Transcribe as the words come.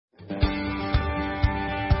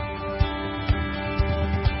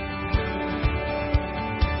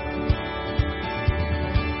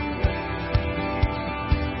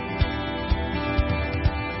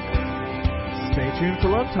tuned for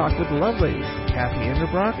Love Talk with the Love Ladies, Kathy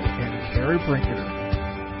Enderbrock and Carrie Brinker.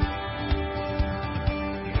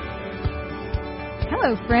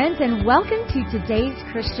 Hello, friends, and welcome to today's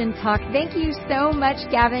Christian Talk. Thank you so much,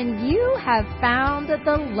 Gavin. You have found the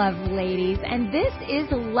Love Ladies, and this is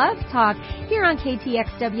Love Talk here on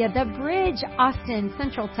KTXW, The Bridge, Austin,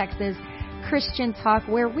 Central Texas Christian Talk,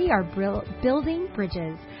 where we are building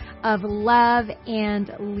bridges of love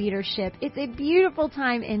and leadership. It's a beautiful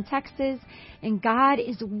time in Texas, and God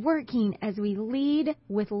is working as we lead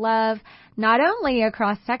with love, not only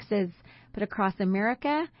across Texas, but across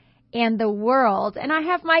America and the world. And I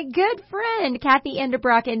have my good friend, Kathy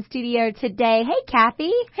Enderbrock, in studio today. Hey,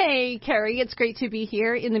 Kathy. Hey, Carrie. It's great to be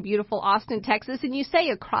here in the beautiful Austin, Texas. And you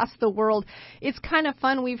say across the world. It's kind of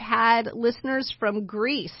fun. We've had listeners from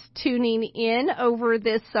Greece tuning in over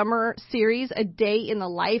this summer series, A Day in the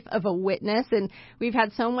Life of a Witness. And we've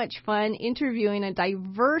had so much fun interviewing a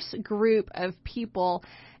diverse group of people.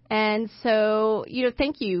 And so,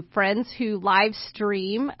 thank you, friends who live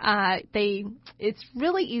stream. It's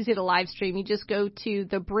really easy to live stream. You just go to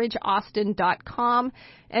thebridgeaustin.com,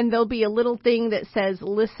 and there'll be a little thing that says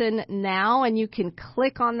Listen Now, and you can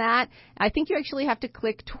click on that. I think you actually have to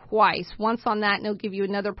click twice. Once on that, and it'll give you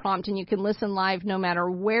another prompt, and you can listen live no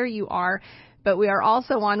matter where you are. But we are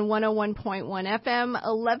also on 101.1 FM,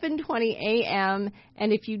 1120 AM.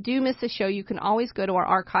 And if you do miss a show, you can always go to our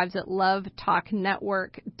archives at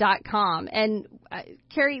lovetalknetwork.com. And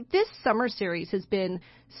Carrie, this summer series has been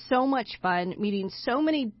so much fun, meeting so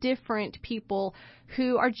many different people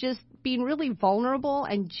who are just being really vulnerable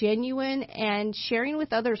and genuine and sharing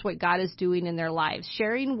with others what God is doing in their lives,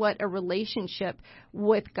 sharing what a relationship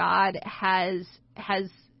with God has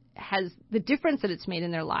the difference that it's made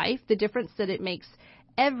in their life, the difference that it makes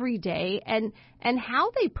every day, and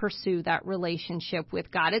how they pursue that relationship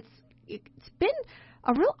with God. It's been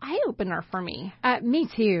a real eye-opener for me. Me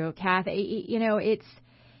too, Kath. It's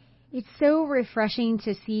so refreshing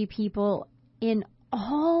to see people in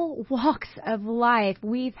all walks of life.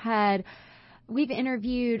 We've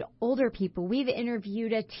interviewed older people. We've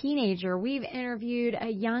interviewed a teenager. We've interviewed a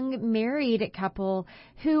young married couple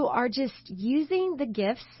who are just using the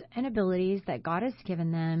gifts and abilities that God has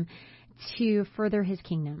given them to further His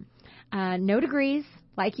kingdom. No degrees,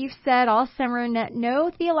 like you've said all summer, no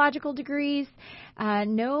theological degrees,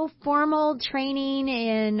 no formal training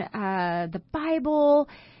in the Bible,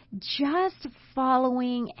 just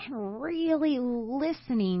following and really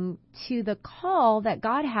listening to the call that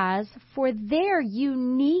God has for their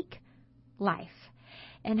unique life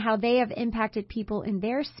and how they have impacted people in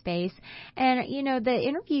their space. And, the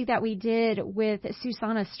interview that we did with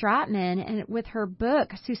Susanna Stratman and with her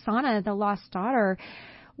book, Susanna, the Lost Daughter,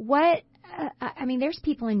 there's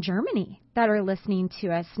people in Germany that are listening to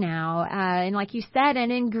us now, and like you said, and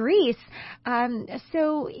in Greece.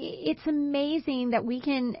 So it's amazing that we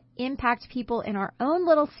can impact people in our own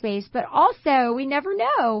little space, but also we never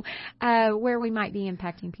know where we might be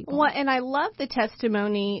impacting people. Well, and I love the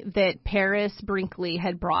testimony that Paris Brinkley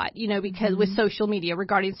had brought, because with social media,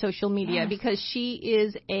 regarding social media, because she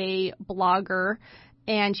is a blogger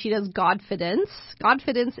and she does Godfidence.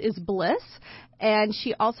 Godfidence is bliss. And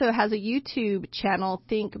she also has a YouTube channel,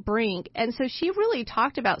 Think Brink. And so she really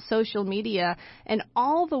talked about social media and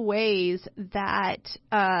all the ways that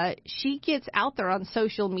she gets out there on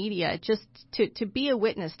social media just to be a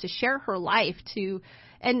witness, to share her life,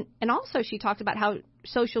 and also she talked about how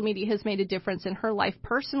social media has made a difference in her life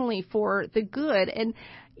personally for the good. And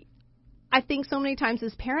I think so many times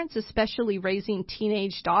as parents, especially raising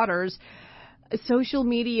teenage daughters, social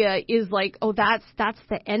media is like, oh, that's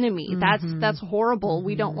the enemy. Mm-hmm. That's horrible. Mm-hmm.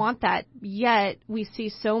 We don't want that. Yet we see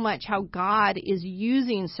so much how God is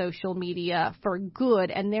using social media for good,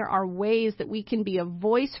 and there are ways that we can be a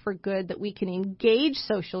voice for good, that we can engage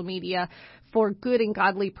social media for good and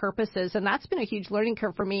godly purposes. And that's been a huge learning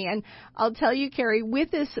curve for me. And I'll tell you, Carrie,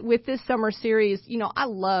 with this summer series, I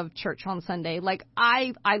love church on Sunday. Like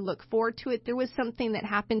I look forward to it. There was something that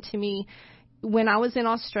happened to me when I was in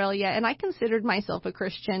Australia, and I considered myself a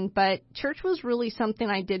Christian, but church was really something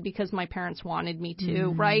I did because my parents wanted me to,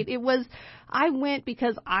 right? I went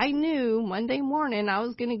because I knew Monday morning I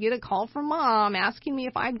was going to get a call from Mom asking me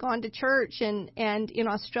if I'd gone to church, and in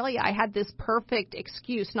Australia I had this perfect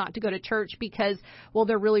excuse not to go to church because, well,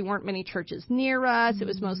 there really weren't many churches near us. It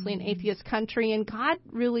was mostly an atheist country, and God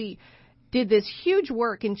really did this huge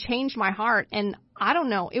work and changed my heart, and I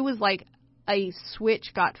don't know, it was like a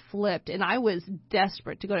switch got flipped, and I was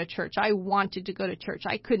desperate to go to church. I wanted to go to church.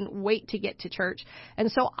 I couldn't wait to get to church.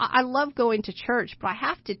 And so I love going to church, but I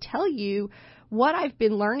have to tell you, what I've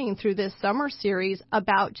been learning through this summer series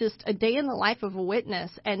about just a day in the life of a witness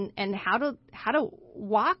and how to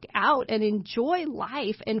walk out and enjoy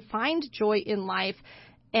life and find joy in life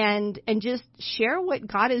and just share what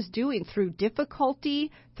God is doing through difficulty,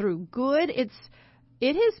 through good.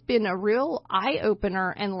 It has been a real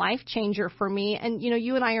eye-opener and life changer for me. And,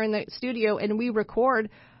 you and I are in the studio and we record,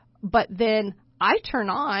 but then I turn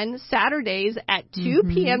on Saturdays at 2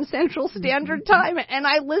 p.m. Central Standard Time, and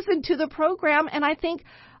I listen to the program, and I think,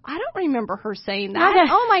 I don't remember her saying that.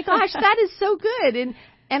 Oh, my gosh, that is so good.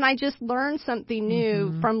 And I just learned something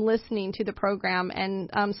new from listening to the program. And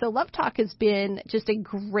so Love Talk has been just a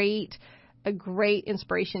great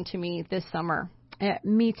inspiration to me this summer.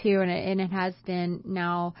 Me too, and it has been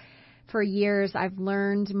now. For years, I've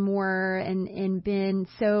learned more and been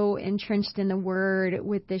so entrenched in the Word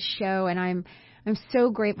with this show, and I'm so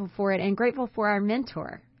grateful for it and grateful for our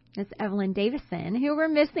mentor, Miss Evelyn Davison, who we're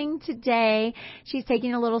missing today. She's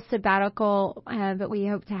taking a little sabbatical, but we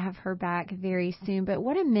hope to have her back very soon. But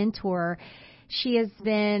what a mentor she has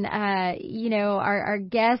been. Our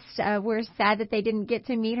guest, we're sad that they didn't get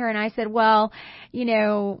to meet her, and I said, well,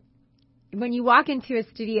 when you walk into a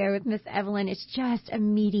studio with Miss Evelyn, it's just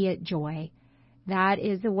immediate joy. That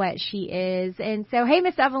is what she is. And so, hey,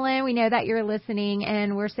 Miss Evelyn, we know that you're listening,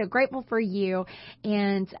 and we're so grateful for you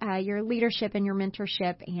and your leadership and your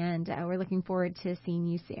mentorship, and we're looking forward to seeing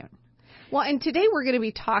you soon. Well, and today we're going to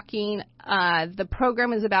be talking, the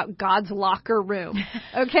program is about God's locker room.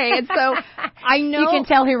 Okay, and so I know... You can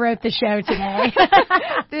tell who wrote the show today.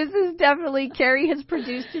 This is definitely, Carrie has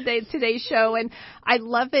produced today's show, and I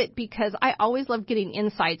love it because I always love getting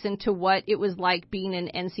insights into what it was like being an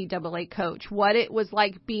NCAA coach, what it was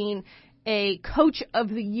like being a coach of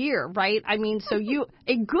the year, right? I mean,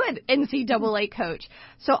 a good NCAA coach.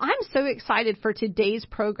 So I'm so excited for today's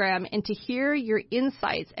program and to hear your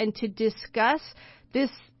insights and to discuss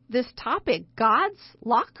this topic, God's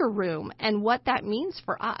locker room, and what that means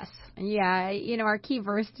for us. Yeah, our key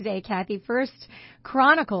verse today, Kathy, 1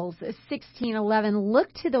 Chronicles 16:11,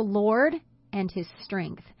 look to the Lord and his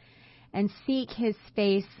strength and seek his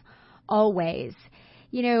face always.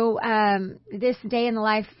 This day in the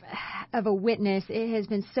life of a witness, it has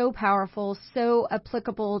been so powerful, so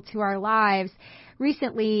applicable to our lives.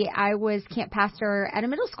 Recently, I was camp pastor at a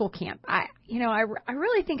middle school camp. I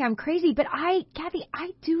really think I'm crazy, but Kathy, I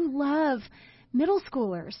do love middle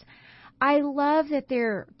schoolers. I love that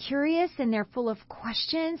they're curious and they're full of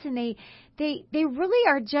questions, and they really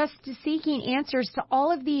are just seeking answers to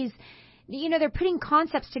all of these. They're putting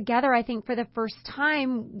concepts together, I think, for the first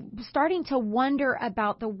time, starting to wonder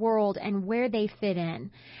about the world and where they fit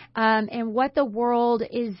in, and what the world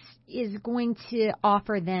is going to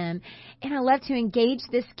offer them. And I love to engage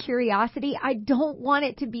this curiosity. I don't want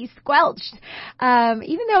it to be squelched,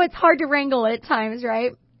 even though it's hard to wrangle at times,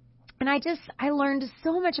 right? And I learned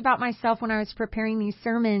so much about myself when I was preparing these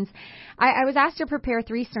sermons. I was asked to prepare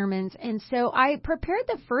 3 sermons, and so I prepared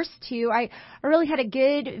the first 2. I really had a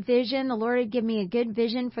good vision. The Lord had given me a good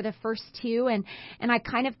vision for the first 2, and I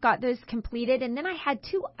kind of got those completed. And then I had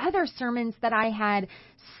 2 other sermons that I had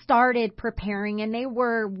started preparing, and they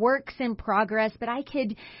were works in progress, but I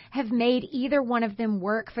could have made either one of them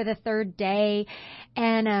work for the 3rd day.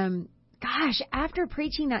 And gosh, after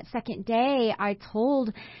preaching that second day, I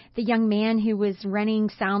told the young man who was running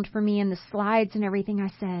sound for me and the slides and everything,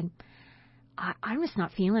 I said, I'm just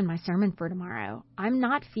not feeling my sermon for tomorrow. I'm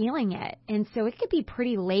not feeling it. And so it could be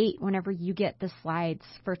pretty late whenever you get the slides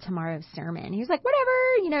for tomorrow's sermon. He was like,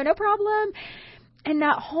 whatever, no problem. And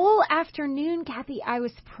that whole afternoon, Kathy, I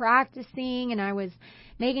was practicing and I was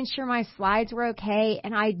making sure my slides were okay,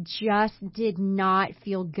 and I just did not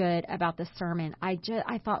feel good about the sermon. I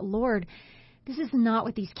thought, Lord, this is not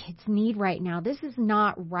what these kids need right now. This is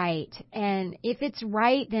not right. And if it's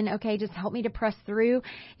right, then okay, just help me to press through.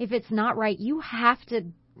 If it's not right, you have to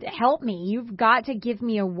help me. You've got to give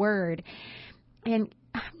me a word. And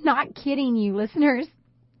I'm not kidding you, listeners.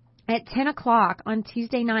 At 10 o'clock on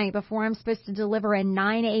Tuesday night, before I'm supposed to deliver a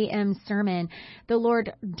 9 a.m. sermon, the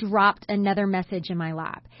Lord dropped another message in my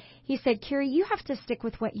lap. He said, Carrie, you have to stick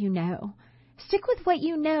with what you know. Stick with what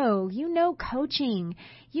you know. You know coaching.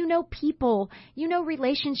 You know people. You know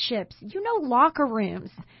relationships. You know locker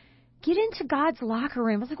rooms. Get into God's locker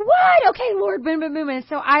room. I was like, what? Okay, Lord, boom, boom, boom. And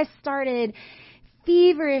so I started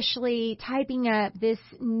feverishly typing up this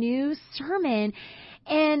new sermon,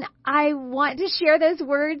 and I want to share those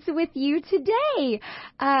words with you today.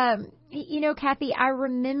 Kathy, I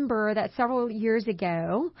remember that several years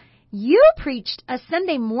ago, you preached a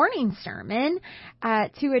Sunday morning sermon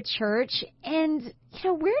to a church, and,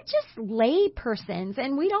 we're just lay persons,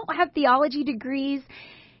 and we don't have theology degrees.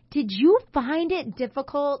 Did you find it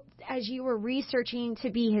difficult as you were researching to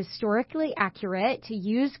be historically accurate, to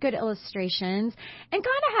use good illustrations, and kind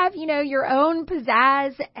of have, your own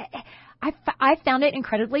pizzazz? I found it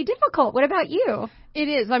incredibly difficult. What about you? It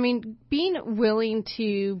is. I mean, being willing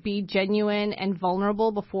to be genuine and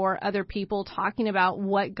vulnerable before other people, talking about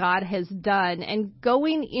what God has done, and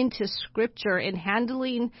going into Scripture and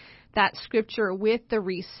handling that Scripture with the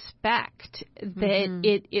respect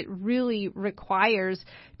that it really requires,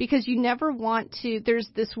 because you never want to. There's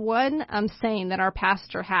this one saying that our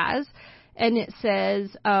pastor has, and it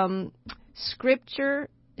says, Scripture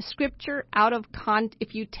out of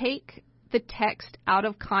if you take the text out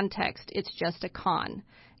of context, it's just a con.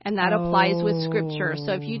 And that applies with Scripture.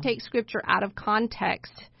 So if you take Scripture out of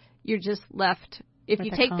context, you're just left. If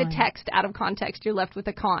you take the text out of context, you're left with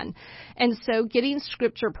a con. And so getting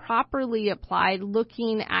Scripture properly applied,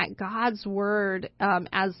 looking at God's Word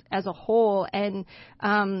as a whole, and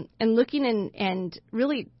looking and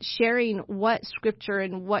really sharing what Scripture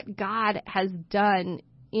and what God has done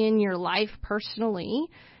in your life personally,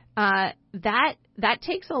 that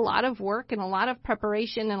takes a lot of work and a lot of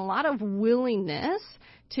preparation and a lot of willingness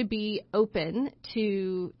to be open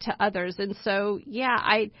to others. And so,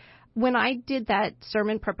 when I did that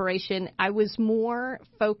sermon preparation, I was more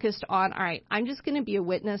focused on, all right, I'm just going to be a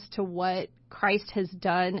witness to what Christ has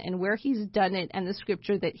done and where He's done it, and the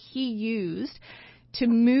Scripture that He used to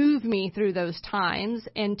move me through those times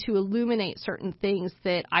and to illuminate certain things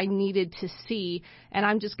that I needed to see, and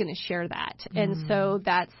I'm just going to share that. And so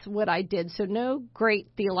that's what I did. So no great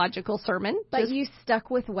theological sermon. But you stuck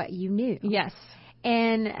with what you knew. Yes.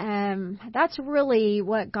 And that's really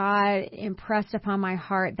what God impressed upon my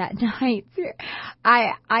heart that night.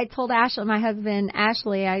 I told Ashley, my husband,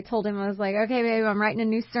 Ashley, I told him, I was like, okay, babe, I'm writing a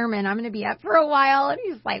new sermon. I'm going to be up for a while. And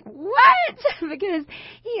he's like, what? Because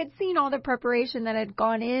he had seen all the preparation that had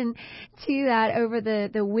gone in to that over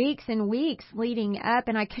the weeks and weeks leading up.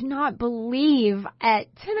 And I could not believe at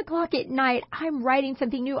 10 o'clock at night, I'm writing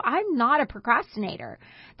something new. I'm not a procrastinator.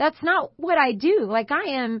 That's not what I do. Like,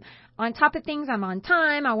 I am on top of things. I'm on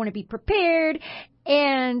time. I want to be prepared.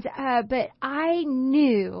 And, but I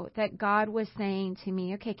knew that God was saying to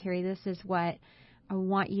me, okay, Carrie, this is what I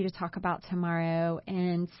want you to talk about tomorrow.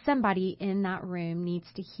 And somebody in that room needs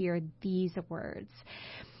to hear these words.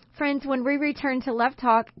 Friends, when we return to Love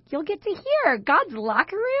Talk, you'll get to hear God's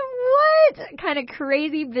locker room. What kind of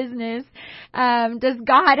crazy business does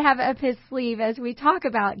God have up His sleeve as we talk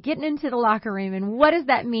about getting into the locker room, and what does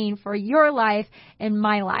that mean for your life and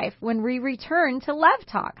my life when we return to Love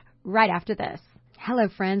Talk right after this? Hello,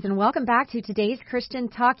 friends, and welcome back to today's Christian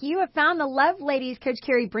Talk. You have found the Love Ladies, Coach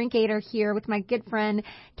Carrie Brinkater here with my good friend,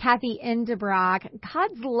 Kathy Endebrock.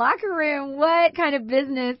 God's locker room. What kind of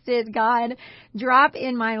business did God drop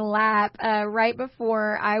in my lap right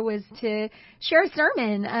before I was to share a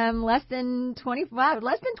sermon less than 12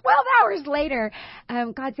 hours later?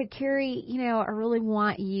 God said, Carrie, I really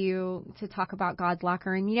want you to talk about God's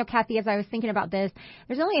locker room. Kathy, as I was thinking about this,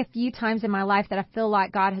 there's only a few times in my life that I feel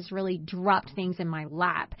like God has really dropped things in my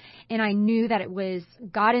lap. And I knew that it was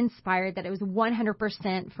God inspired, that it was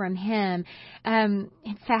 100% from Him.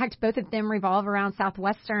 In fact, both of them revolve around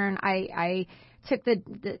Southwestern. I took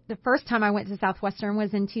the first time I went to Southwestern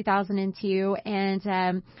was in 2002, and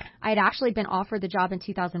I had actually been offered the job in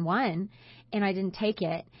 2001, and I didn't take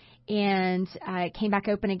it. And it came back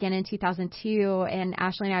open again in 2002, and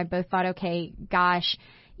Ashley and I both thought, okay, gosh,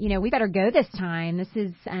 we better go this time. This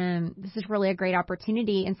is really a great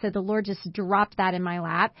opportunity. And so the Lord just dropped that in my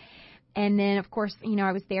lap. And then, of course,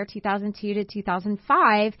 I was there 2002 to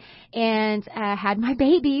 2005 and had my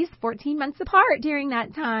babies 14 months apart during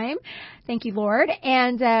that time. Thank you, Lord.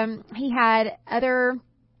 And He had other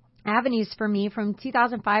avenues for me from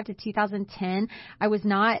 2005 to 2010. I was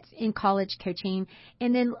not in college coaching.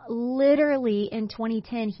 And then literally in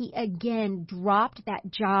 2010, He again dropped that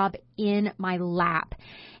job in my lap.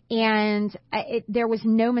 And there was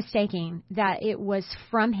no mistaking that it was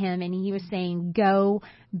from Him. And He was saying, go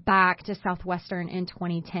back to Southwestern in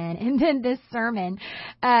 2010. And then this sermon,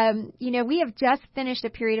 we have just finished a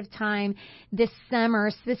period of time this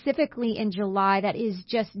summer, specifically in July, that is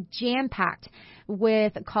just jam-packed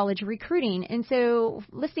with college recruiting. And so,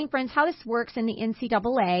 listening friends, how this works in the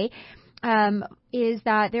NCAA is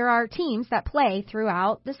that there are teams that play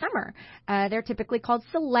throughout the summer. They're typically called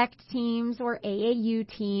select teams or AAU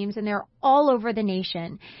teams, and they're all over the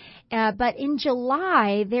nation. But in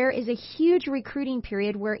July, there is a huge recruiting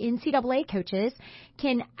period where NCAA coaches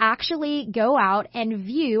can actually go out and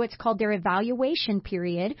view, it's called their evaluation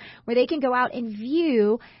period, where they can go out and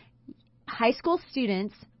view high school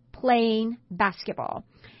students playing basketball.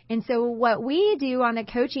 And so what we do on the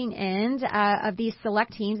coaching end of these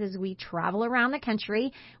select teams is we travel around the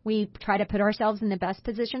country. We try to put ourselves in the best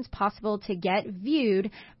positions possible to get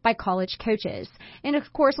viewed by college coaches. And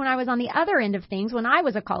of course, when I was on the other end of things, when I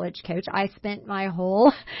was a college coach, I spent my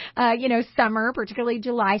whole, summer, particularly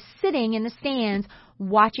July, sitting in the stands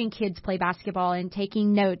watching kids play basketball and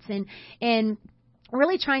taking notes and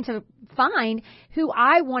really trying to find who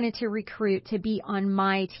I wanted to recruit to be on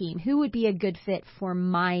my team, who would be a good fit for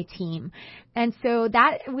my team. And so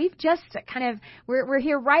that we've just we're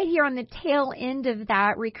here right here on the tail end of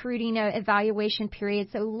that recruiting evaluation period.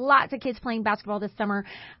 So lots of kids playing basketball this summer.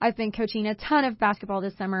 I've been coaching a ton of basketball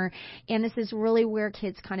this summer, and this is really where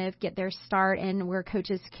kids kind of get their start and where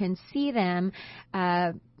coaches can see them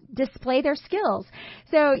display their skills.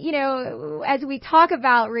 So, as we talk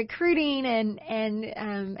about recruiting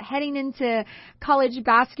and heading into college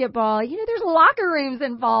basketball, there's locker rooms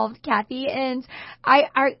involved, Kathy. And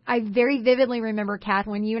I very vividly remember, Kath,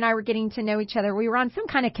 when you and I were getting to know each other, we were on some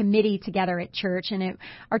kind of committee together at church, and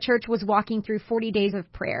our church was walking through 40 days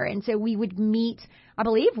of prayer. And so we would meet, I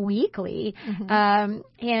believe, weekly. Mm-hmm.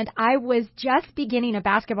 And I was just beginning a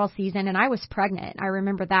basketball season, and I was pregnant. I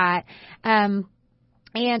remember that.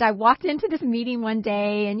 And I walked into this meeting one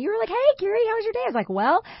day, and you were like, "Hey, Carrie, how was your day?" I was like,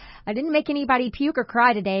 "Well, I didn't make anybody puke or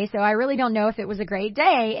cry today, so I really don't know if it was a great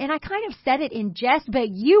day." And I kind of said it in jest, but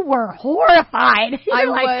you were horrified. I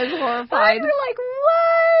was horrified. You were like,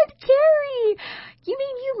 "What, Carrie? You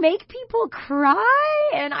mean you make people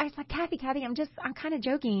cry?" And I was like, Kathy, I'm kind of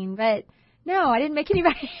joking, but no, I didn't make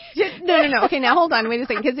anybody. No. Okay, now hold on. Wait a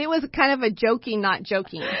second, because it was kind of a joking, not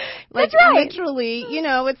joking. Like, that's right. Literally,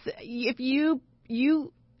 it's if you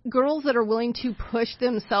girls that are willing to push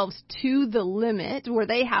themselves to the limit where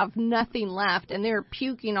they have nothing left and they're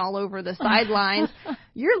puking all over the sidelines,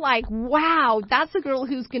 you're like, wow, that's a girl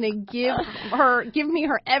who's going to give me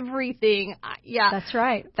her everything. Yeah. That's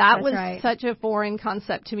right. That was such a foreign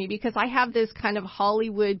concept to me, because I have this kind of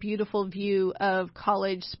Hollywood beautiful view of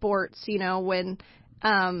college sports, when,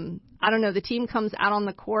 I don't know, the team comes out on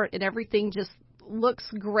the court and everything just looks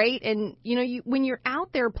great, and when you're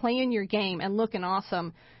out there playing your game and looking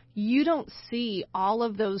awesome, you don't see all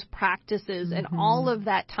of those practices mm-hmm. and all of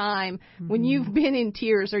that time mm-hmm. when you've been in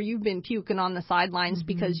tears or you've been puking on the sidelines mm-hmm.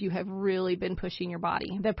 because you have really been pushing your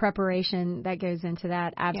body. The preparation that goes into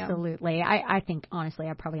that, absolutely. Yeah. I think, honestly,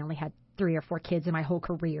 I probably only had 3 or 4 kids in my whole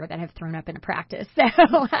career that have thrown up in a practice.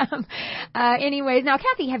 So, anyways, now,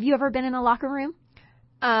 Kathy, have you ever been in a locker room?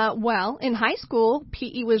 Well, in high school,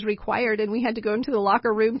 PE was required, and we had to go into the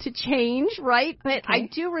locker room to change, right? But okay. I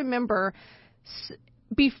do remember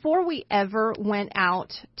before we ever went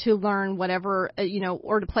out to learn whatever,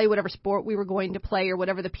 or to play whatever sport we were going to play or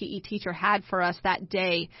whatever the PE teacher had for us that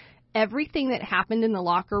day, everything that happened in the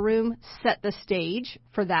locker room set the stage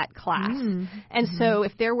for that class. Mm-hmm. And so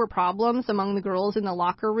if there were problems among the girls in the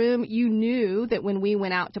locker room, you knew that when we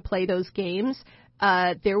went out to play those games,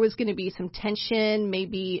 there was going to be some tension,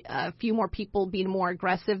 maybe a few more people being more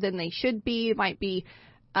aggressive than they should be. It might be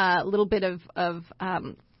a little bit of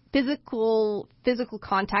physical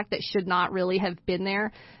contact that should not really have been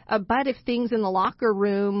there. But if things in the locker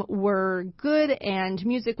room were good and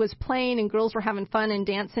music was playing and girls were having fun and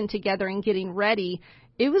dancing together and getting ready,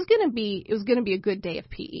 it was going to be a good day of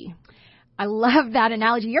PE. I love that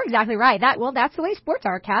analogy. You're exactly right. That's the way sports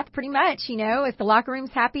are, Kath, pretty much. If the locker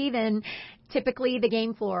room's happy, then typically the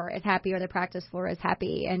game floor is happy or the practice floor is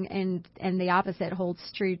happy, and the opposite holds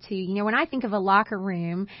true too. When I think of a locker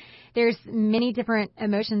room, there's many different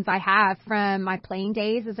emotions I have, from my playing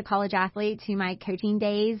days as a college athlete to my coaching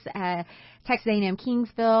days at Texas A&M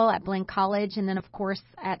Kingsville, at Blinn College, and then of course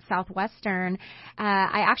at Southwestern.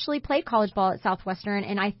 I actually played college ball at Southwestern,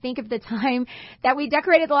 and I think of the time that we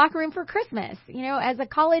decorated the locker room for Christmas. As a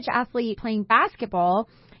college athlete playing basketball,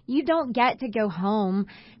 you don't get to go home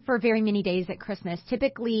for very many days at Christmas.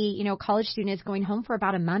 Typically, a college student is going home for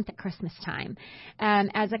about a month at Christmas time.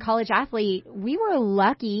 As a college athlete, we were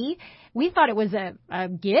lucky. We thought it was a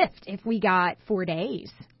gift if we got 4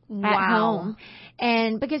 days at home.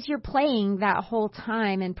 And because you're playing that whole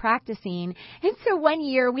time and practicing. And so one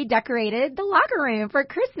year we decorated the locker room for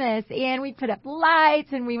Christmas, and we put up lights,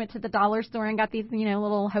 and we went to the dollar store and got these,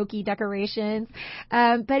 little hokey decorations.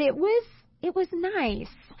 But it was nice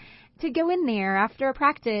to go in there after a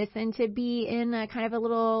practice and to be in a kind of a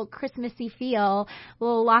little Christmassy feel,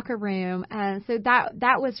 little locker room. So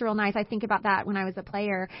that was real nice. I think about that when I was a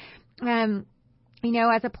player. As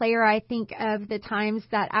a player, I think of the times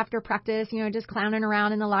that after practice, just clowning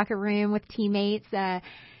around in the locker room with teammates,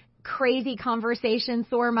 crazy conversation,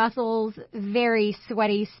 sore muscles, very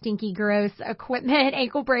sweaty, stinky, gross equipment,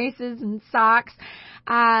 ankle braces and socks.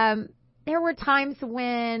 There were times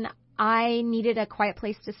when I needed a quiet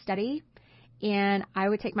place to study, and I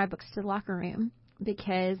would take my books to the locker room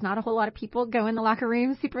because not a whole lot of people go in the locker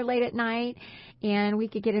room super late at night, and we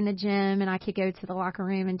could get in the gym and I could go to the locker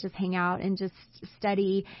room and just hang out and just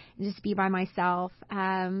study and just be by myself.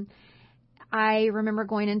 I remember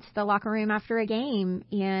going into the locker room after a game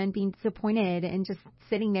and being disappointed and just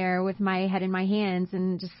sitting there with my head in my hands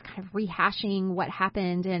and just kind of rehashing what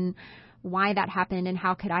happened and why that happened and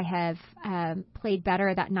how could I have played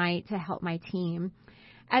better that night to help my team.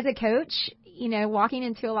 As a coach, walking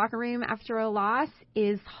into a locker room after a loss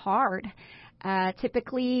is hard.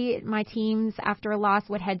 Typically, my teams after a loss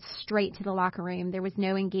would head straight to the locker room. There was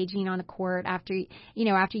no engaging on the court after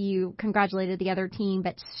you congratulated the other team,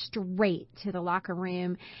 but straight to the locker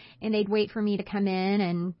room. And they'd wait for me to come in,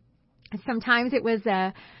 and sometimes it was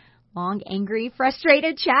a long, angry,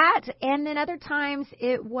 frustrated chat. And then other times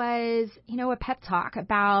it was, a pep talk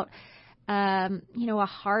about a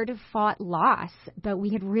hard-fought loss, but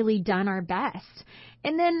we had really done our best.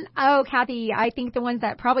 And then, Kathy, I think the ones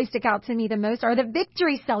that probably stick out to me the most are the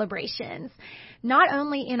victory celebrations, not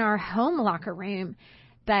only in our home locker room,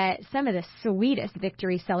 but some of the sweetest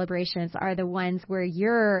victory celebrations are the ones where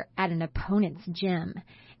you're at an opponent's gym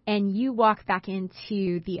and you walk back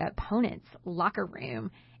into the opponent's locker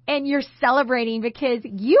room and you're celebrating because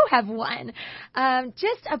you have won.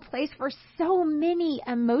 Just a place for so many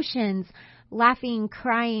emotions, laughing,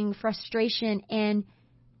 crying, frustration, and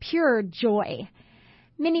pure joy.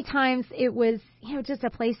 Many times it was, just a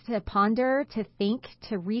place to ponder, to think,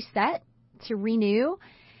 to reset, to renew.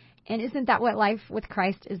 And isn't that what life with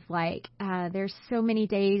Christ is like? There's so many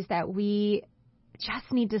days that we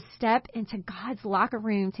just need to step into God's locker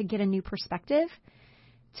room to get a new perspective,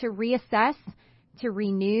 to reassess, to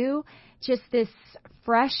renew, just this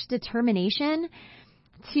fresh determination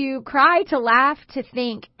to cry, to laugh, to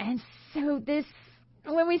think. And so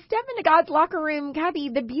when we step into God's locker room, Gabby,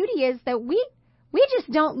 the beauty is that we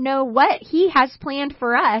just don't know what He has planned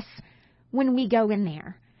for us when we go in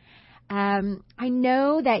there. I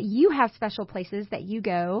know that you have special places that you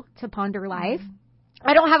go to ponder life.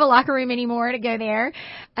 I don't have a locker room anymore to go there.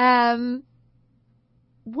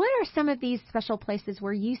 What are some of these special places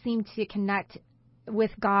where you seem to connect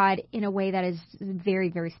with God in a way that is very,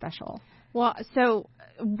 very special? Well, so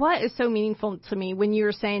what is so meaningful to me when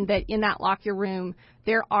you're saying that in that locker room,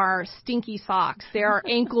 there are stinky socks, there are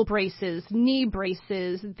ankle braces, knee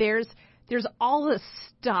braces, there's all the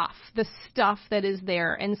stuff that is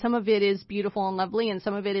there. And some of it is beautiful and lovely, and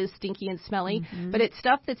some of it is stinky and smelly. Mm-hmm. But it's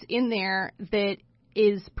stuff that's in there that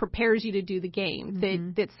prepares you to do the game,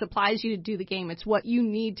 that supplies you to do the game. It's what you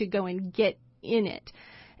need to go and get in it.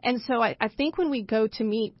 And so I think when we go to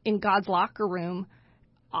meet in God's locker room,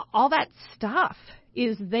 all that stuff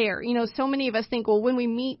is there. So many of us think, well, when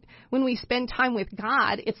we spend time with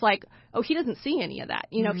God, it's like, oh, He doesn't see any of that.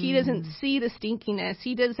 He doesn't see the stinkiness.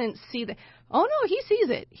 He doesn't see oh no, He sees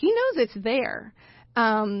it. He knows it's there.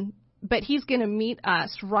 But He's going to meet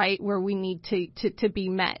us right where we need to be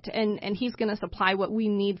met. And He's going to supply what we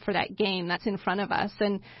need for that game that's in front of us.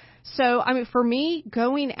 And so, for me,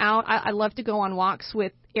 going out, I love to go on walks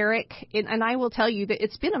with Eric, and I will tell you that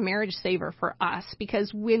it's been a marriage saver for us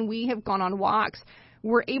because when we have gone on walks,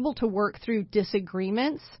 we're able to work through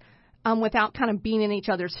disagreements without kind of being in each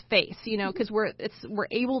other's face, because we're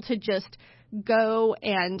able to just go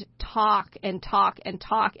and talk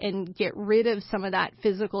and get rid of some of that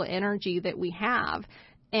physical energy that we have.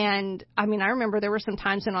 And I remember there were some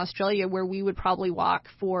times in Australia where we would probably walk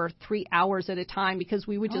for 3 hours at a time because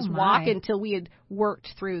we would just walk until we had worked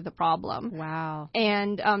through the problem. Wow.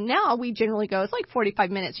 And now we generally go, it's like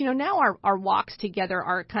 45 minutes. Now our walks together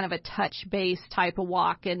are kind of a touch base type of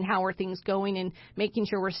walk, and how are things going and making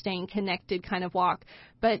sure we're staying connected kind of walk.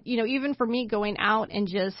 But, even for me going out and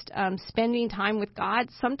just spending time with God,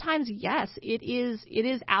 sometimes, yes, it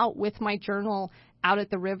is out with my journal out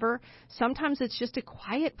at the river. Sometimes it's just a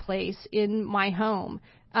quiet place in my home.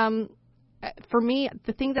 For me,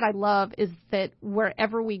 the thing that I love is that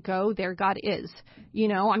wherever we go, there God is.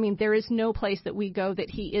 There is no place that we go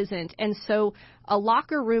that He isn't. And so a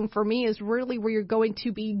locker room for me is really where you're going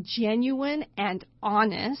to be genuine and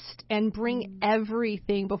honest and bring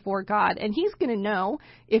everything before God. And He's going to know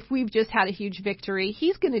if we've just had a huge victory.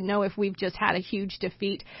 He's going to know if we've just had a huge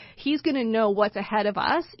defeat. He's going to know what's ahead of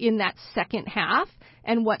us in that second half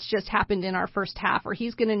and what's just happened in our first half. Or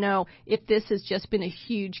He's going to know if this has just been a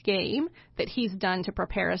huge game that He's done to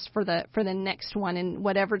prepare us for the next one and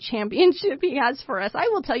whatever championship He has for us. I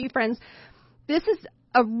will tell you, friends, this is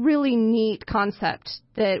a really neat concept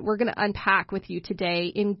that we're going to unpack with you today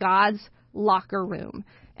in God's locker room.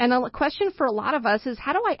 And a question for a lot of us is,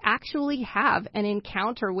 how do I actually have an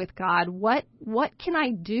encounter with God? What can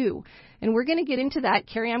I do? And we're going to get into that.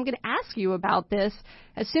 Carrie, I'm going to ask you about this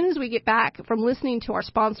as soon as we get back from listening to our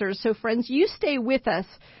sponsors. So friends, you stay with us,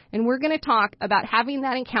 and we're going to talk about having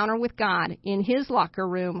that encounter with God in His locker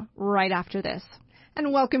room right after this.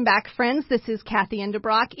 And welcome back, friends. This is Kathy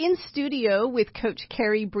Endebrock in studio with Coach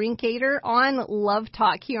Carrie Brinkater on Love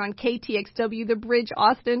Talk here on KTXW, The Bridge,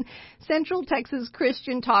 Austin, Central Texas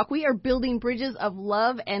Christian Talk. We are building bridges of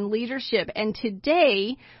love and leadership. And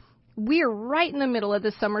today, we are right in the middle of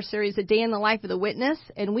the summer series, A Day in the Life of the Witness,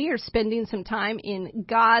 and we are spending some time in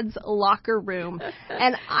God's locker room.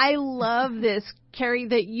 And I love this, Carrie,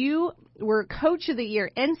 that you were Coach of the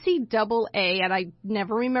Year, NCAA, and I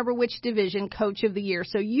never remember which division, Coach of the Year.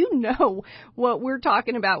 So you know what we're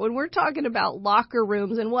talking about when we're talking about locker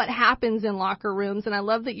rooms and what happens in locker rooms. And I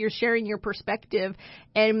love that you're sharing your perspective,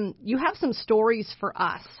 and you have some stories for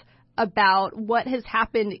us about what has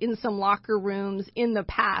happened in some locker rooms in the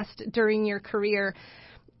past during your career.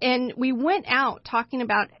 And we went out talking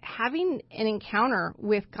about having an encounter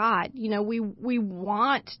with God. You know, we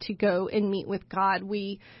want to go and meet with God.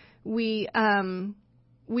 We want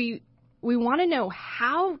to know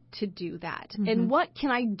how to do that, and what can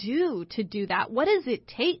I do to do that? What does it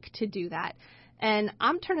take to do that? And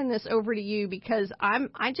I'm turning this over to you because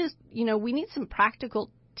we need some practical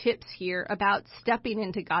tips here about stepping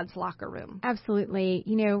into God's locker room. Absolutely.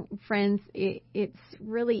 You know, friends, it's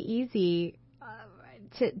really easy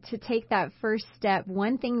to take that first step.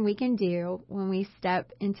 One thing we can do when we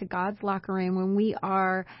step into God's locker room, when we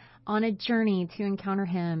are on a journey to encounter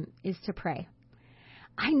Him, is to pray.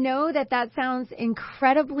 I know that sounds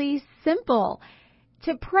incredibly simple,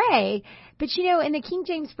 to pray, but you know, in the King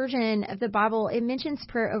James Version of the Bible, it mentions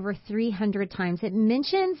prayer over 300 times. It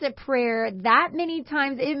mentions a prayer that many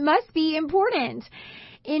times. It must be important.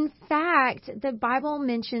 In fact, the Bible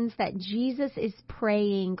mentions that Jesus is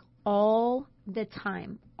praying all the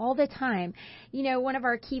time. All the time. You know, one of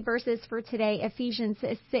our key verses for today, Ephesians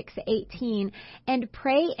 6:18, and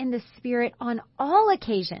pray in the Spirit on all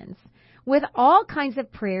occasions with all kinds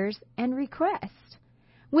of prayers and requests.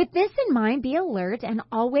 With this in mind, be alert and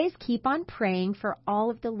always keep on praying for all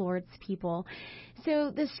of the Lord's people. So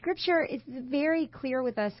the scripture is very clear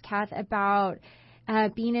with us, Kath, about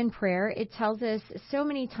being in prayer. It tells us so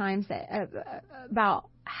many times about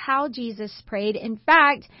how Jesus prayed. In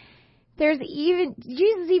fact, Jesus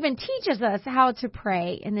even teaches us how to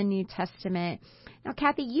pray in the New Testament. Now,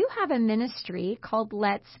 Kathy, you have a ministry called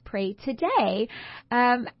Let's Pray Today.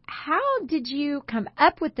 How did you come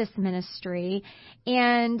up with this ministry?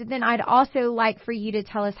 And then I'd also like for you to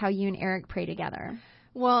tell us how you and Eric pray together.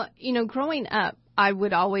 Well, you know, growing up, I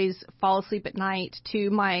would always fall asleep at night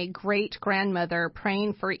to my great-grandmother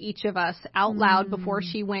praying for each of us out loud before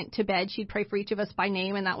she went to bed. She'd pray for each of us by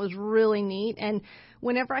name, and that was really neat. And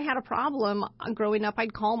whenever I had a problem growing up,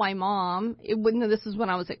 I'd call my mom. This is when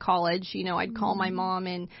I was at college. You know, I'd call my mom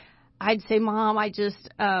and I'd say, Mom, I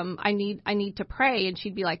need to pray. And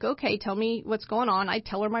she'd be like, okay, tell me what's going on. I'd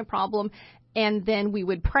tell her my problem. And then we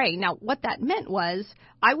would pray. Now, what that meant was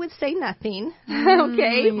I would say nothing,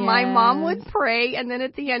 okay? Yes. My mom would pray, and then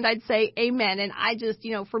at the end I'd say amen. And I just,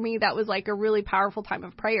 you know, for me, that was like a really powerful time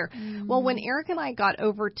of prayer. Well, when Eric and I got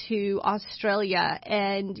over to Australia,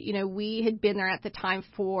 and, you know, we had been there at the time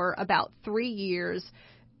for about 3 years,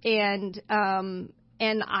 and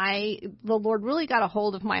the Lord really got a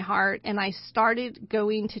hold of my heart, and I started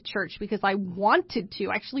going to church because I wanted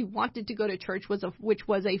to go to church, which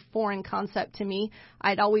was a foreign concept to me.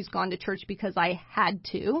 I'd always gone to church because I had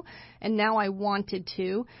to, and now I wanted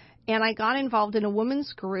to. And I got involved in a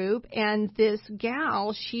women's group, and this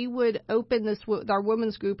gal, she would open our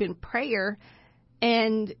women's group in prayer,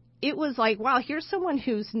 and it was like, wow, here's someone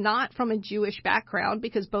who's not from a Jewish background,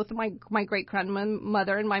 because both of my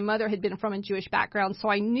great-grandmother and my mother had been from a Jewish background, so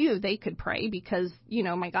I knew they could pray because, you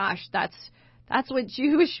know, my gosh, that's what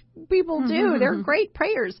Jewish people do. They're great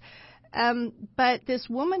prayers. But this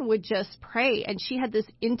woman would just pray, and she had this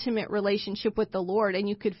intimate relationship with the Lord, and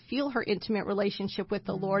you could feel her intimate relationship with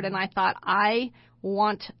the Lord, and I thought, I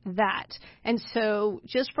want that. And so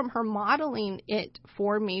just from her modeling it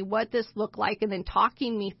for me, what this looked like, and then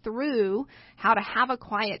talking me through how to have a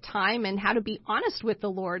quiet time and how to be honest with the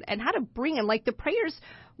Lord and how to bring Him, like the prayers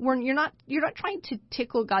you're not trying to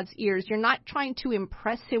tickle God's ears. You're not trying to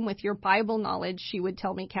impress Him with your Bible knowledge, she would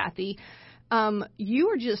tell me, Kathy. You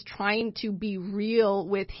are just trying to be real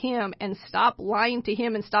with Him and stop lying to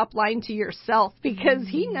Him and stop lying to yourself, because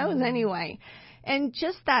He knows anyway. And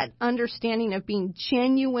just that understanding of being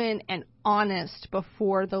genuine and honest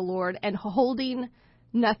before the Lord and holding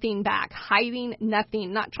nothing back, hiding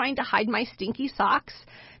nothing, not trying to hide my stinky socks,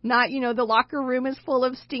 not, the locker room is full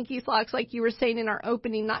of stinky socks like you were saying in our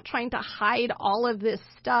opening, not trying to hide all of this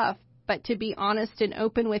stuff, but to be honest and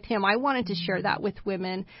open with Him. I wanted to share that with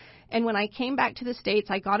women. And when I came back to the States,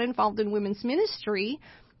 I got involved in women's ministry,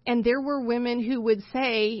 and there were women who would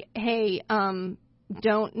say, hey, I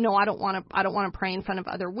don't want to pray in front of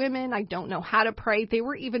other women. I don't know how to pray. There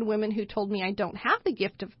were even women who told me I don't have the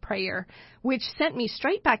gift of prayer, which sent me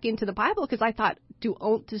straight back into the Bible, because I thought, do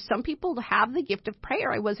some people have the gift of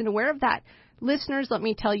prayer? I wasn't aware of that. Listeners, let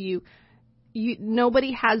me tell you,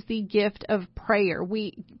 nobody has the gift of prayer.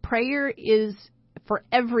 Prayer is for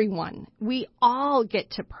everyone. We all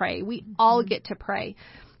get to pray. We all get to pray.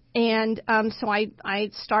 And so I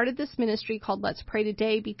started this ministry called Let's Pray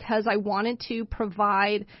Today because I wanted to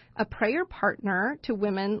provide a prayer partner to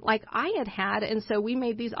women like I had. And so we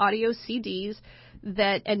made these audio CDs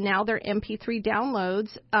and now they're MP3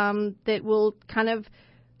 downloads that will kind of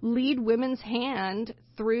lead women's hand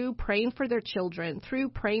through praying for their children, through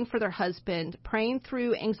praying for their husband, praying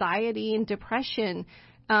through anxiety and depression,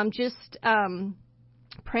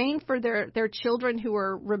 praying for their children who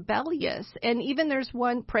are rebellious. And even there's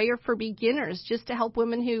one prayer for beginners, just to help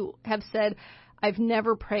women who have said, I've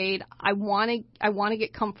never prayed. I want to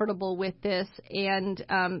get comfortable with this. And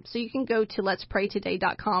so you can go to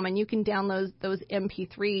letspraytoday.com and you can download those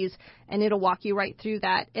MP3s and it'll walk you right through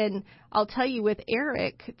that. And I'll tell you, with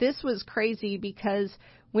Eric, this was crazy, because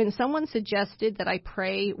when someone suggested that I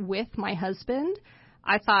pray with my husband,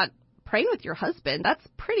 I thought, praying with your husband? That's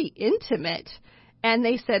pretty intimate. And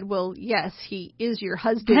they said, well, yes, he is your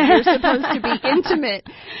husband. You're supposed to be intimate.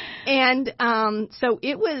 And so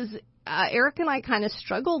it was, Eric and I kind of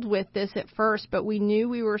struggled with this at first, but we knew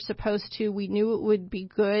we were supposed to. We knew it would be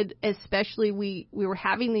good, especially we were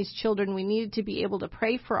having these children. We needed to be able to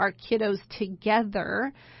pray for our kiddos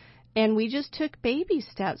together. And we just took baby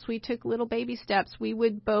steps. We took little baby steps. We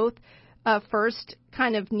would both first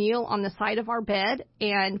kind of kneel on the side of our bed,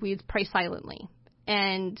 and we'd pray silently.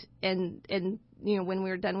 And when we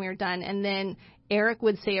were done, we were done. And then Eric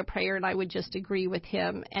would say a prayer and I would just agree with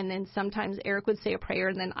him. And then sometimes Eric would say a prayer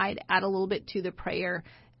and then I'd add a little bit to the prayer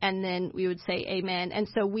and then we would say amen. And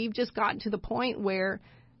so we've just gotten to the point where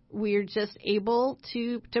we're just able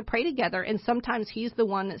to pray together. And sometimes he's the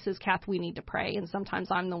one that says, Kath, we need to pray. And sometimes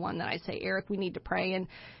I'm the one that I say, Eric, we need to pray. And,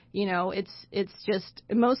 it's just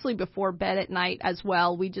mostly before bed at night as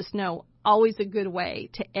well. We just know always a good way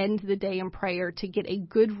to end the day in prayer, to get a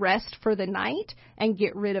good rest for the night and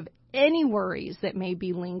get rid of any worries that may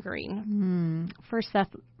be lingering. First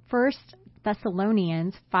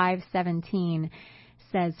Thessalonians 5:17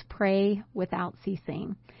 says, pray without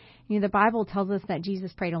ceasing. The Bible tells us that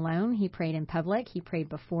Jesus prayed alone. He prayed in public. He prayed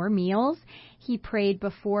before meals. He prayed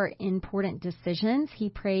before important decisions. He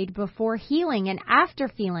prayed before healing and after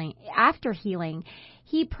healing.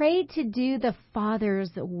 He prayed to do the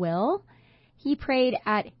Father's will. He prayed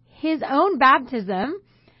at his own baptism.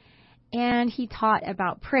 And he taught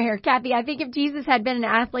about prayer. Kathy, I think if Jesus had been an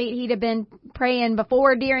athlete, he'd have been praying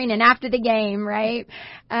before, during, and after the game, right?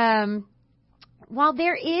 While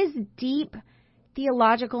there is deep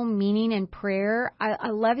theological meaning in prayer, I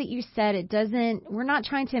love that you said we're not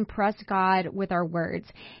trying to impress God with our words.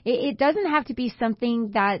 It doesn't have to be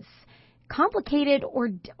something that's complicated or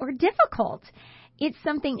difficult. It's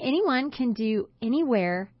something anyone can do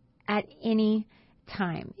anywhere at any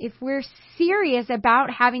time. If we're serious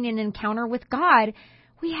about having an encounter with God,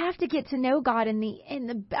 we have to get to know God, and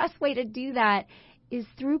the best way to do that is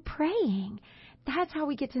through praying. That's how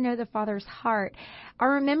we get to know the Father's heart. I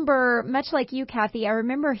remember, much like you, Kathy, I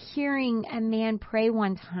remember hearing a man pray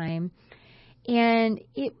one time, and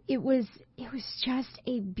it was just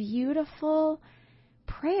a beautiful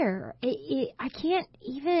prayer. I can't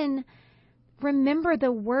even remember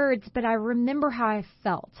the words, but I remember how I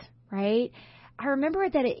felt, right? I remember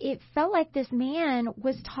that it felt like this man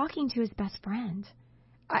was talking to his best friend.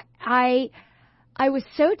 I was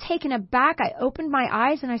so taken aback, I opened my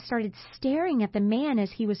eyes and I started staring at the man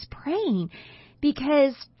as he was praying,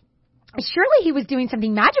 because surely he was doing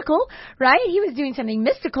something magical, right? He was doing something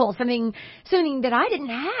mystical, something that I didn't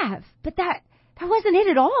have. But that wasn't it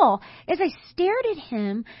at all. As I stared at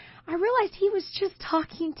him, I realized he was just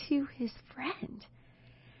talking to his friend.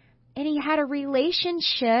 And he had a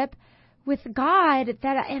relationship with God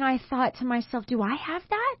and I thought to myself, do I have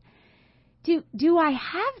that? Do I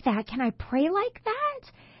have that? Can I pray like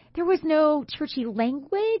that? There was no churchy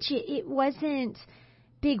language. It wasn't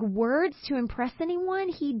big words to impress anyone.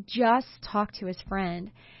 He just talked to his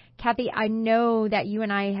friend. Kathy, I know that you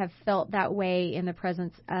and I have felt that way in the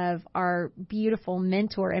presence of our beautiful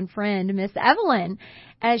mentor and friend, Miss Evelyn,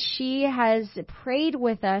 as she has prayed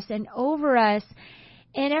with us and over us.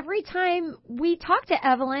 And every time we talk to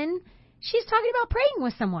Evelyn, she's talking about praying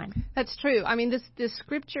with someone. That's true. I mean, this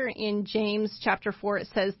scripture in James chapter 4, it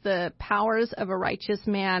says the powers of a righteous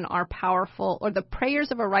man are powerful, or the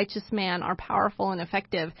prayers of a righteous man are powerful and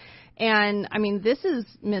effective. And, I mean, this is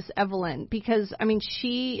Miss Evelyn, because, I mean,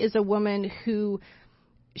 she is a woman who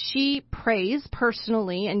she prays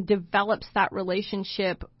personally and develops that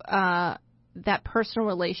relationship, that personal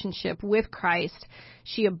relationship with Christ.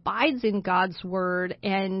 She abides in God's word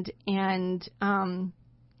and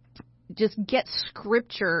just gets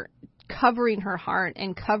scripture covering her heart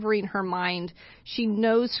and covering her mind. She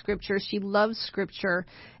knows scripture. She loves scripture.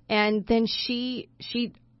 And then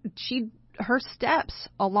her steps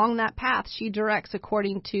along that path, she directs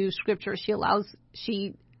according to scripture.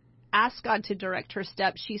 She asks God to direct her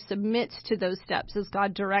steps. She submits to those steps as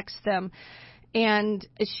God directs them. And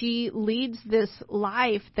she leads this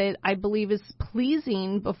life that I believe is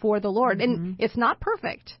pleasing before the Lord. Mm-hmm. And it's not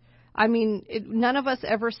perfect. I mean, none of us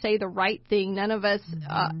ever say the right thing. None of us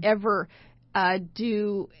ever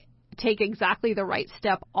do take exactly the right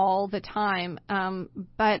step all the time.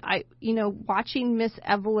 But watching Miss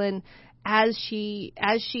Evelyn as she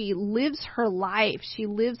lives her life, she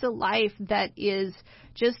lives a life that is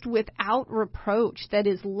just without reproach, that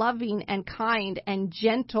is loving and kind and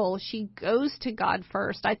gentle. She goes to God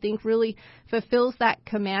first. I think really fulfills that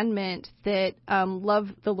commandment that love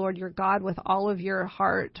the Lord your God with all of your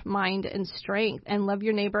heart, mind, and strength, and love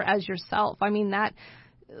your neighbor as yourself. I mean, that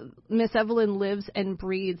Miss Evelyn lives and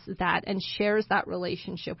breathes that and shares that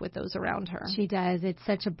relationship with those around her. She does. It's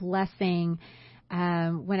such a blessing.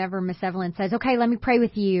 Whenever Miss Evelyn says, "Okay, let me pray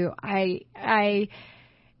with you," I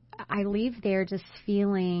leave there just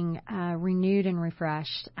feeling renewed and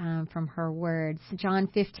refreshed from her words. John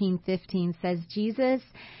 15:15 says, Jesus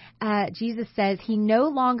says he no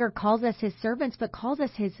longer calls us his servants, but calls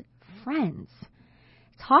us his friends.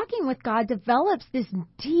 Talking with God develops this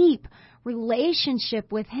deep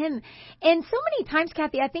relationship with him. And so many times,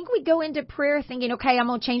 Kathy, I think we go into prayer thinking, okay, I'm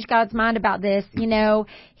going to change God's mind about this.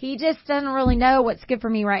 He just doesn't really know what's good for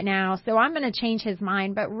me right now, so I'm going to change his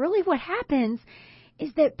mind. But really what happens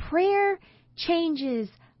is that prayer changes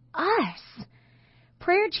us.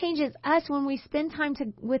 Prayer changes us when we spend time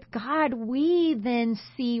with God. We then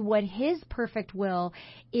see what his perfect will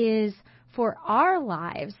is for our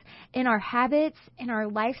lives, and our habits and our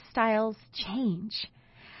lifestyles change.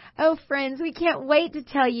 Oh, friends, we can't wait to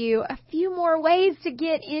tell you a few more ways to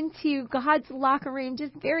get into God's locker room,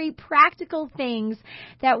 just very practical things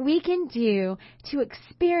that we can do to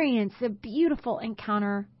experience a beautiful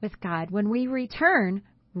encounter with God when we return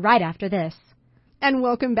right after this. And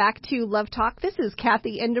welcome back to Love Talk. This is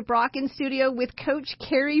Kathy Endebrock in studio with Coach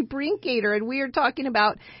Carrie Brinkater, and we are talking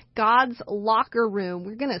about God's locker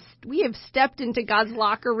room. We have stepped into God's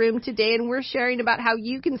locker room today, and we're sharing about how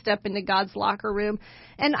you can step into God's locker room.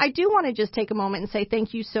 And I do want to just take a moment and say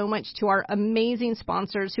thank you so much to our amazing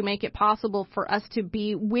sponsors who make it possible for us to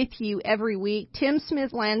be with you every week. Tim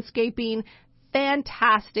Smith Landscaping.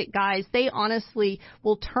 Fantastic guys. They honestly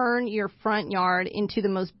will turn your front yard into the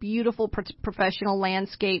most beautiful professional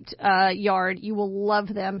landscaped yard. You will love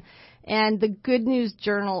them. And the Good News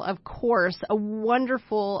Journal, of course, a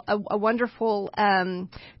wonderful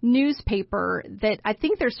newspaper that I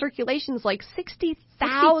think their circulation is like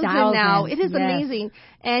 60,000 now. It is amazing.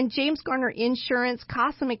 And James Garner Insurance,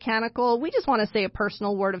 Casa Mechanical. We just want to say a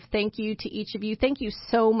personal word of thank you to each of you. Thank you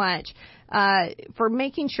so much for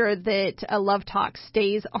making sure that Love Talk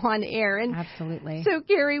stays on air. And absolutely. So,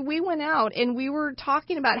 Gary, we went out and we were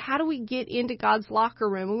talking about how do we get into God's locker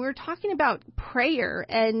room. And we were talking about prayer.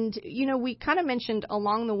 And, we kind of mentioned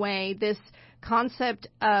along the way this concept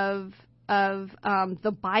of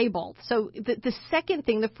the Bible. So the second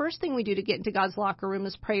thing, the first thing we do to get into God's locker room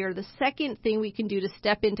is prayer. The second thing we can do to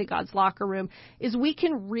step into God's locker room is we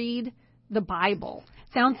can read the Bible.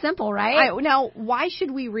 Sounds simple, right? Now, why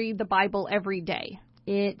should we read the Bible every day?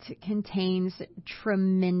 It contains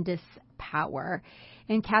tremendous power.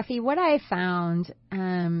 And Kathy, what I found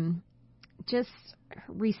just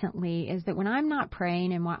recently is that when I'm not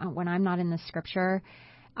praying and when I'm not in the Scripture,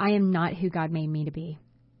 I am not who God made me to be.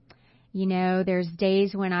 There's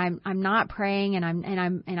days when I'm not praying and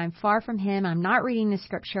I'm far from Him. I'm not reading the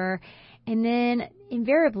Scripture, and then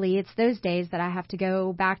invariably it's those days that I have to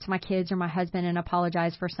go back to my kids or my husband and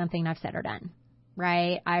apologize for something I've said or done.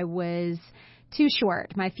 Right? I was too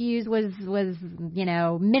short. My fuse was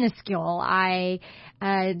minuscule. I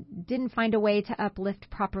didn't find a way to uplift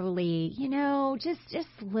properly. Just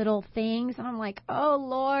little things. And I'm like, oh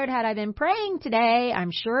Lord, had I been praying today,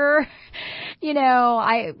 I'm sure,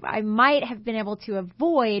 I might have been able to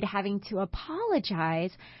avoid having to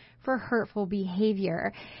apologize for hurtful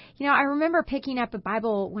behavior. I remember picking up a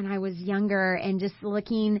Bible when I was younger and just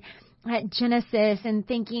looking at Genesis and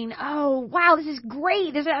thinking, oh wow, this is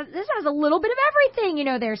great. This has a little bit of everything.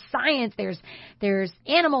 There's science, there's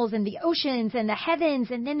animals and the oceans and the heavens,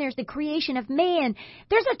 and then there's the creation of man.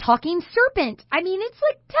 There's a talking serpent. I mean, it's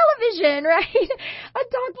like television, right? A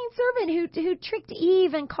talking serpent who tricked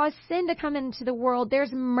Eve and caused sin to come into the world.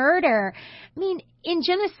 There's murder. I mean, in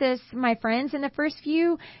Genesis, my friends, in the first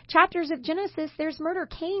few chapters of Genesis, there's murder.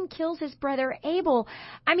 Cain kills his brother Abel.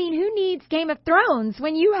 I mean, who needs Game of Thrones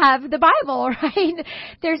when you have the Bible, right?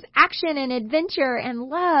 There's action and adventure and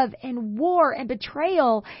love and war and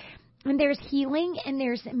betrayal. And there's healing and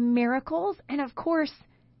there's miracles. And of course,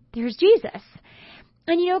 there's Jesus.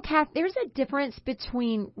 And Kath, there's a difference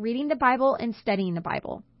between reading the Bible and studying the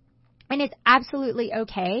Bible. And it's absolutely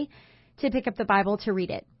okay to pick up the Bible to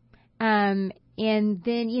read it. And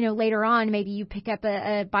then, later on, maybe you pick up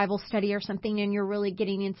a Bible study or something and you're really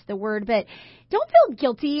getting into the Word. But don't feel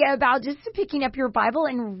guilty about just picking up your Bible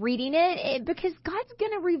and reading it, because God's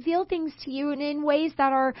going to reveal things to you in ways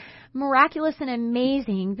that are miraculous and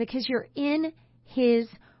amazing because you're in His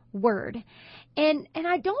Word. And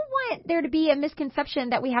I don't want there to be a misconception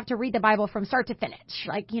that we have to read the Bible from start to finish,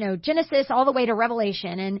 like, Genesis all the way to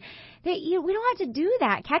Revelation. And that, we don't have to do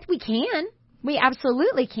that, Kat. We can. We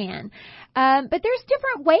absolutely can. But there's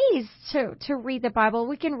different ways to read the Bible.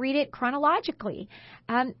 We can read it chronologically.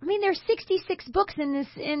 There's 66 books in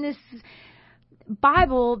this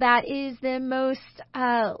Bible that is the most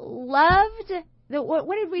loved.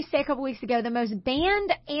 What did we say a couple weeks ago? The most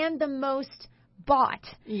banned and the most bought.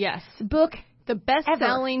 Yes. Book. The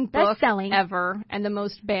best-selling book ever and the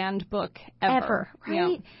most banned book ever.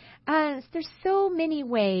 Right? Yeah. There's so many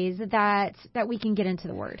ways that we can get into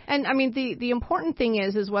the Word. And the important thing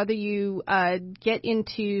is whether you get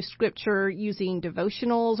into Scripture using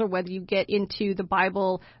devotionals or whether you get into the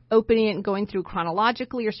Bible, opening it and going through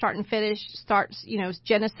chronologically or start and finish,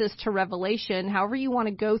 Genesis to Revelation, however you want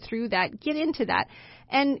to go through that, get into that.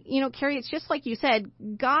 And, Carrie, it's just like you said,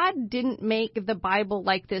 God didn't make the Bible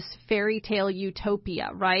like this fairy tale utopia,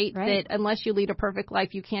 right? That unless you lead a perfect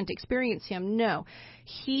life, you can't experience Him. No.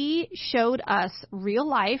 He showed us real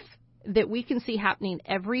life that we can see happening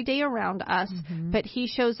every day around us, but He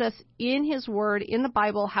shows us in His Word, in the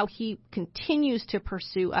Bible, how He continues to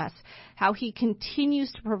pursue us, how He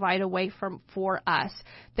continues to provide a way for us,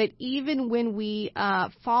 that even when we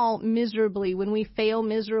fall miserably, when we fail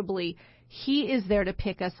miserably, He is there to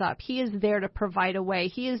pick us up. He is there to provide a way.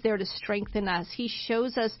 He is there to strengthen us. He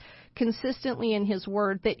shows us consistently in His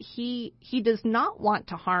Word that He does not want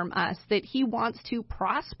to harm us, that He wants to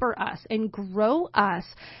prosper us and grow us.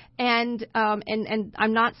 And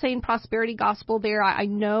I'm not saying prosperity gospel there. I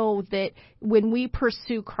know that when we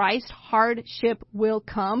pursue Christ, hardship will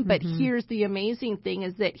come. But here's the amazing thing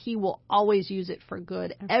is that He will always use it for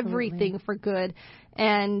good, everything for good.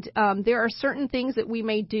 And there are certain things that we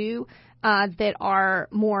may do that are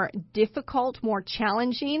more difficult, more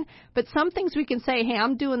challenging. But some things we can say, hey,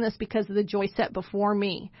 I'm doing this because of the joy set before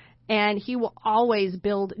me. And He will always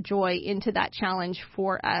build joy into that challenge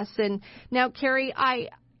for us. And now, Carrie,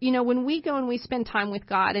 when we go and we spend time with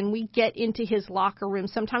God and we get into His locker room,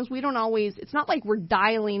 sometimes we don't always, it's not like we're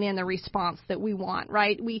dialing in the response that we want,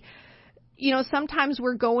 right? Sometimes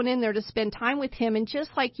we're going in there to spend time with Him. And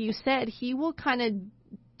just like you said, He will kind of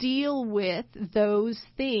deal with those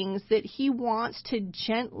things that He wants to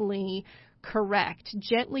gently correct,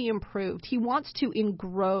 gently improve. He wants to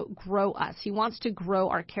grow us. He wants to grow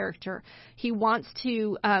our character. He wants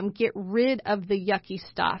to get rid of the yucky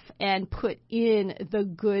stuff and put in the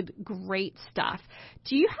good, great stuff.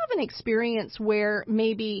 Do you have an experience where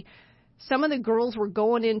maybe some of the girls were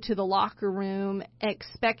going into the locker room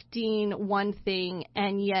expecting one thing,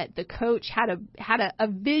 and yet the coach had a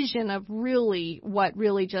vision of really what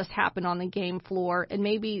really just happened on the game floor, and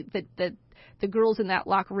maybe the girls in that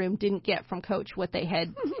locker room didn't get from coach what they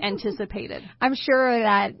had anticipated? I'm sure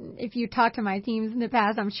that if you talk to my teams in the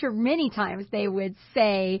past, I'm sure many times they would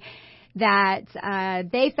say, that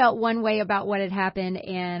they felt one way about what had happened,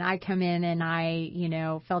 and I come in and I,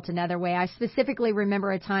 felt another way. I specifically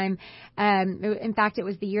remember a time, in fact, it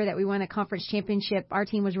was the year that we won the conference championship. Our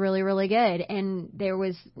team was really, really good, and there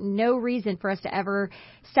was no reason for us to ever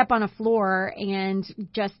step on a floor and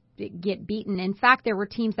just get beaten. In fact, there were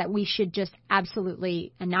teams that we should just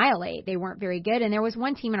absolutely annihilate. They weren't very good, and there was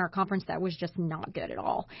one team in our conference that was just not good at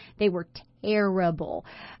all. They were terrible.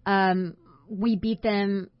 We beat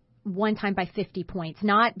them one time by 50 points,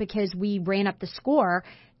 not because we ran up the score,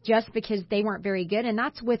 just because they weren't very good, and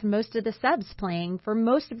that's with most of the subs playing for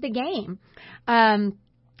most of the game.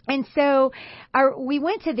 And so we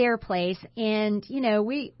went to their place, and,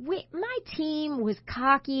 my team was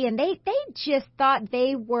cocky, and they just thought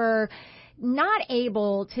they were not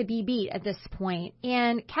able to be beat at this point.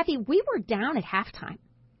 And Kathy, we were down at halftime.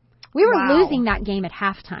 We were losing that game at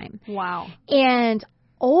halftime. Wow. And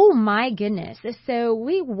oh my goodness. So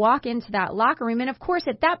we walk into that locker room, and of course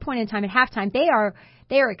at that point in time at halftime, they are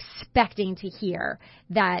expecting to hear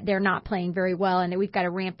that they're not playing very well and that we've got to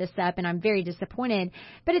ramp this up, and I'm very disappointed.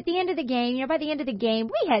 But at the end of the game, by the end of the game,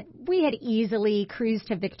 we had easily cruised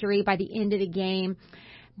to victory by the end of the game.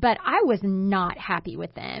 But I was not happy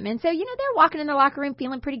with them. And so, they're walking in the locker room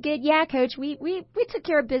feeling pretty good. Yeah, coach, we took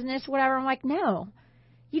care of business, whatever. I'm like, no.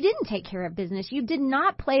 You didn't take care of business. You did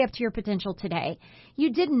not play up to your potential today.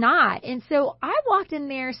 You did not. And so I walked in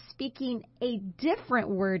there speaking a different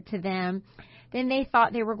word to them than they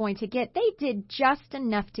thought they were going to get. They did just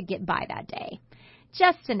enough to get by that day.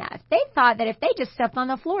 Just enough. They thought that if they just stepped on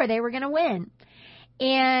the floor, they were going to win.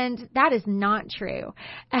 And that is not true.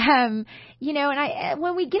 And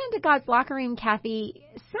when we get into God's locker room, Kathy,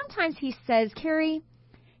 sometimes he says, Carrie,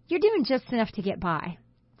 you're doing just enough to get by.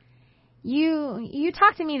 You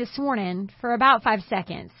talked to me this morning for about 5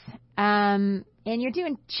 seconds, and you're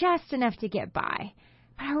doing just enough to get by.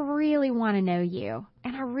 But I really want to know you,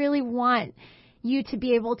 and I really want you to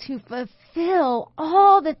be able to fulfill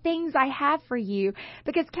all the things I have for you.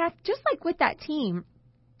 Because, Kath, just like with that team,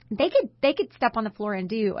 they could step on the floor and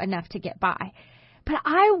do enough to get by. But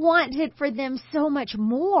I wanted for them so much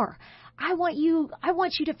more. I want you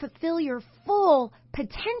to fulfill your full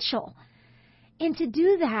potential. And to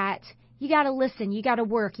do that, you got to listen, you got to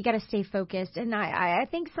work, you got to stay focused. And I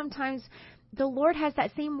think sometimes the Lord has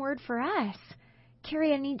that same word for us.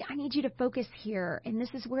 Carrie, I need you to focus here. And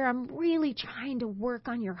this is where I'm really trying to work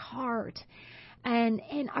on your heart. And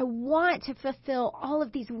I want to fulfill all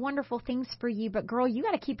of these wonderful things for you. But girl, you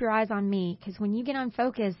got to keep your eyes on me, because when you get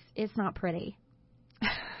unfocused, it's not pretty.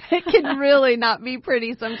 It can really not be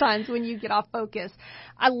pretty sometimes when you get off focus.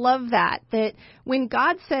 I love that when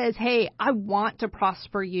God says, hey, I want to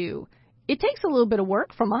prosper you, it takes a little bit of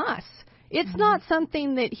work from us. It's not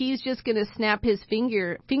something that he's just going to snap his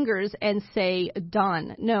fingers and say,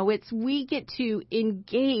 done. No, we get to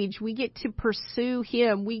engage. We get to pursue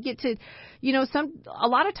him. We get to, a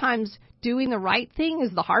lot of times doing the right thing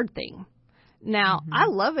is the hard thing. Now, I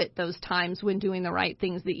love it those times when doing the right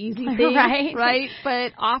thing's the easy thing, right?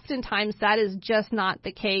 But oftentimes that is just not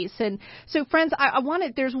the case. And so, friends,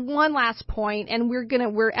 there's one last point, and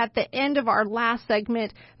we're at the end of our last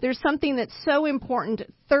segment. There's something that's so important.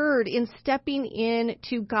 Third, in stepping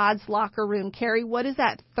into God's locker room, Carrie, what is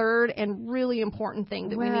that third and really important thing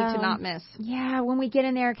that we need to not miss? Yeah, when we get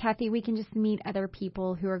in there, Kathy, we can just meet other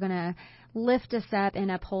people who are going to lift us up and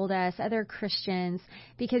uphold us, other Christians,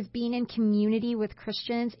 because being in community with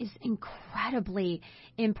Christians is incredibly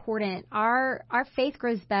important. Our faith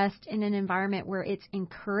grows best in an environment where it's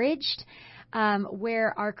encouraged,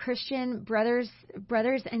 where our Christian brothers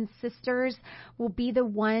and sisters will be the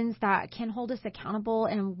ones that can hold us accountable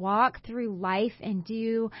and walk through life and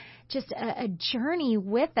do just a journey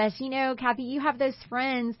with us. Kathy, you have those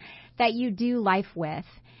friends that you do life with.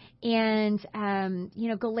 And,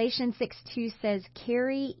 Galatians 6:2 says,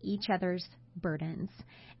 carry each other's burdens.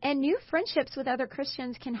 And new friendships with other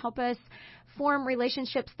Christians can help us form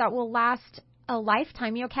relationships that will last a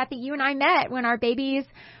lifetime. Kathy, you and I met when our babies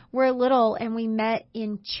were little, and we met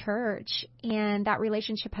in church. And that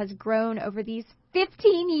relationship has grown over these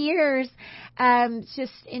 15 years,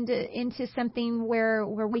 just into something where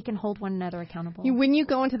we can hold one another accountable. When you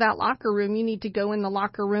go into that locker room, you need to go in the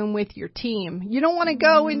locker room with your team. You don't want to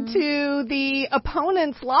go into the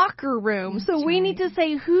opponent's locker room. That's so we need to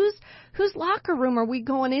say, whose locker room are we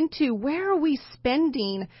going into? Where are we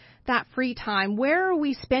spending that free time? Where are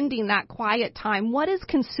we spending that quiet time? What is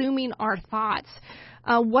consuming our thoughts?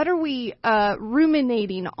 What are we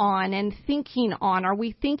ruminating on and thinking on? Are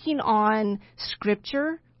we thinking on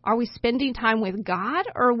Scripture? Are we spending time with God,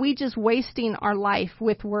 or are we just wasting our life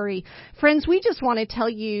with worry? Friends, we just want to tell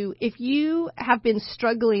you, if you have been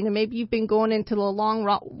struggling and maybe you've been going into the long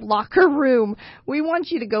locker room, we want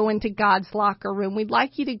you to go into God's locker room. We'd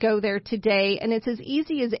like you to go there today, and it's as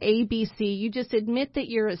easy as ABC. You just admit that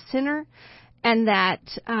you're a sinner and that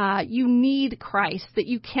you need Christ, that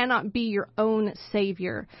you cannot be your own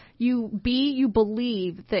Savior. You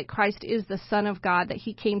believe that Christ is the Son of God, that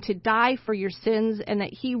He came to die for your sins, and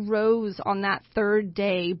that He rose on that third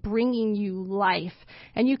day, bringing you life.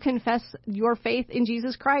 And you confess your faith in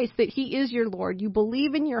Jesus Christ, that He is your Lord. You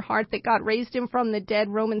believe in your heart that God raised Him from the dead.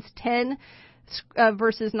 Romans 10,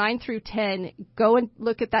 verses 9 through 10. Go and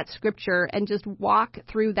look at that scripture and just walk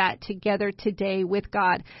through that together today with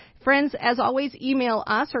God. Friends, as always, email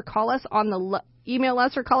us or call us on the love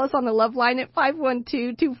line at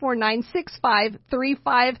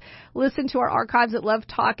 512-249-6535. Listen to our archives at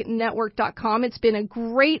lovetalknetwork.com. It's been a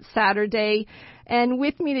great Saturday. And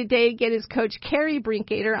with me today again is Coach Carrie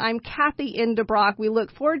Brinkater. I'm Kathy Indebrock. We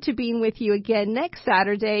look forward to being with you again next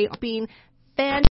Saturday. Being fantastic.